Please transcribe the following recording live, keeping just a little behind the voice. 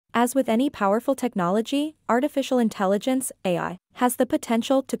As with any powerful technology, artificial intelligence, AI, has the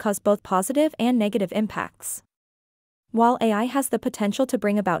potential to cause both positive and negative impacts. While AI has the potential to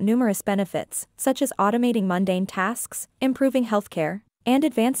bring about numerous benefits, such as automating mundane tasks, improving healthcare, and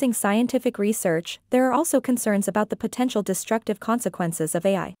advancing scientific research, there are also concerns about the potential destructive consequences of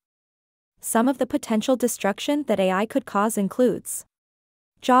AI. Some of the potential destruction that AI could cause includes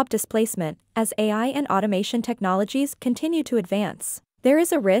job displacement. As AI and automation technologies continue to advance, there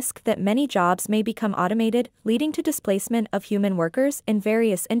is a risk that many jobs may become automated, leading to displacement of human workers in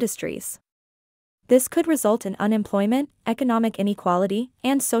various industries. This could result in unemployment, economic inequality,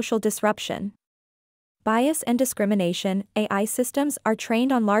 and social disruption. Bias and discrimination. AI systems are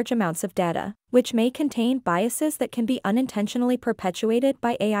trained on large amounts of data, which may contain biases that can be unintentionally perpetuated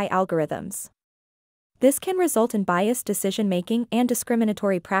by AI algorithms. This can result in biased decision-making and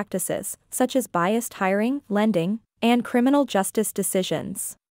discriminatory practices, such as biased hiring, lending, and criminal justice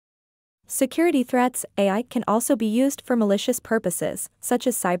decisions. Security threats. AI can also be used for malicious purposes, such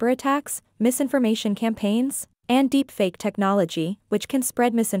as cyberattacks, misinformation campaigns, and deepfake technology, which can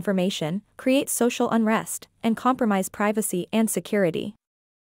spread misinformation, create social unrest, and compromise privacy and security.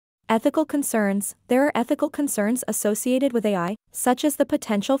 Ethical concerns. There are ethical concerns associated with AI, such as the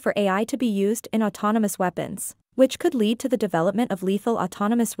potential for AI to be used in autonomous weapons, which could lead to the development of lethal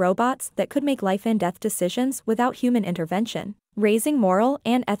autonomous robots that could make life and death decisions without human intervention, raising moral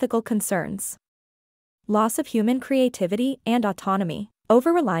and ethical concerns. Loss of human creativity and autonomy.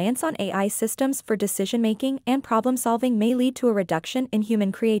 Over-reliance on AI systems for decision-making and problem-solving may lead to a reduction in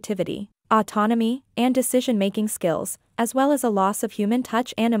human creativity, autonomy, and decision-making skills, as well as a loss of human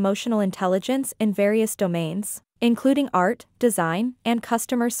touch and emotional intelligence in various domains, including art, design, and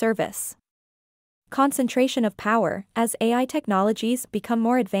customer service. Concentration of power. As AI technologies become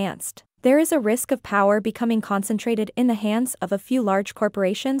more advanced, there is a risk of power becoming concentrated in the hands of a few large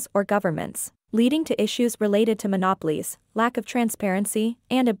corporations or governments, leading to issues related to monopolies, lack of transparency,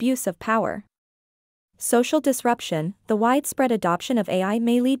 and abuse of power. Social disruption. The widespread adoption of AI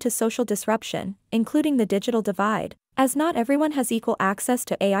may lead to social disruption, including the digital divide, as not everyone has equal access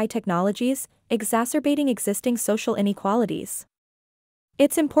to AI technologies, exacerbating existing social inequalities.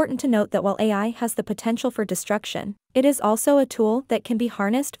 It's important to note that while AI has the potential for destruction, it is also a tool that can be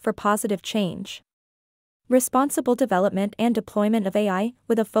harnessed for positive change. Responsible development and deployment of AI,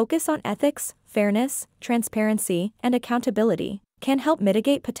 with a focus on ethics, fairness, transparency, and accountability, can help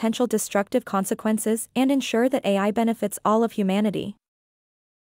mitigate potential destructive consequences and ensure that AI benefits all of humanity.